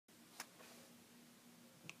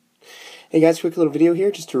Hey guys, quick little video here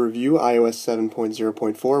just to review iOS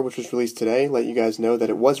 7.0.4, which was released today. Let you guys know that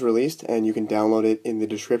it was released and you can download it in the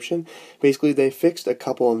description. Basically, they fixed a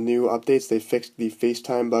couple of new updates. They fixed the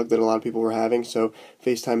FaceTime bug that a lot of people were having, so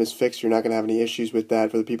FaceTime is fixed. You're not going to have any issues with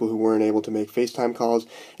that for the people who weren't able to make FaceTime calls.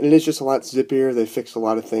 And it is just a lot zippier. They fixed a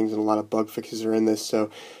lot of things and a lot of bug fixes are in this. So,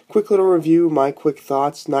 quick little review, my quick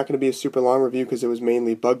thoughts. Not going to be a super long review because it was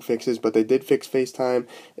mainly bug fixes, but they did fix FaceTime.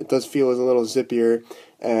 It does feel a little zippier,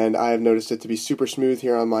 and I have noticed it to be super smooth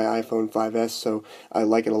here on my iPhone 5S, so I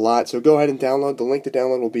like it a lot. So go ahead and download. The link to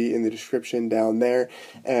download will be in the description down there.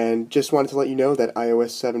 And just wanted to let you know that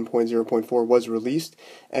iOS 7.0.4 was released,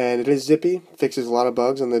 and it is zippy, fixes a lot of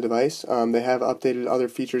bugs on the device. They have updated other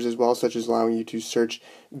features as well, such as allowing you to search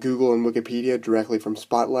Google and Wikipedia directly from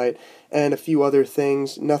Spotlight, and a few other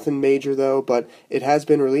things. Nothing major though, but it has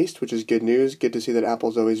been released, which is good news. Good to see that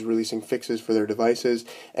Apple's always releasing fixes for their devices,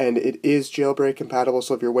 and it is jailbreak compatible,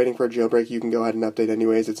 so if you're waiting for a jailbreak, you can go ahead and update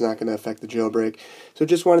anyways. It's not going to affect the jailbreak. So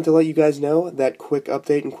just wanted to let you guys know that quick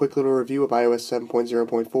update and quick little review of iOS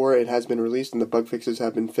 7.0.4. It has been released and the bug fixes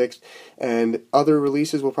have been fixed, and other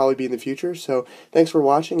releases will probably be in the future. So thanks for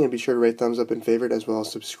watching, and be sure to rate, thumbs up, and favorite, as well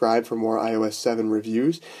as subscribe for more iOS 7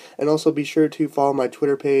 reviews. And also be sure to follow my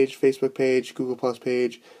Twitter page, Facebook page, Google Plus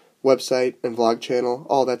page, website, and vlog channel.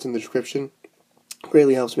 All that's in the description.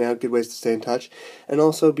 Greatly helps me out, good ways to stay in touch. And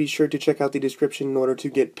also be sure to check out the description in order to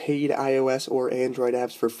get paid iOS or Android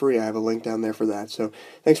apps for free. I have a link down there for that. So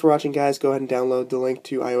thanks for watching, guys. Go ahead and download. The link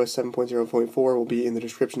to iOS 7.0.4 will be in the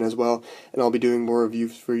description as well. And I'll be doing more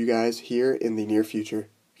reviews for you guys here in the near future.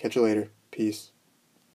 Catch you later. Peace.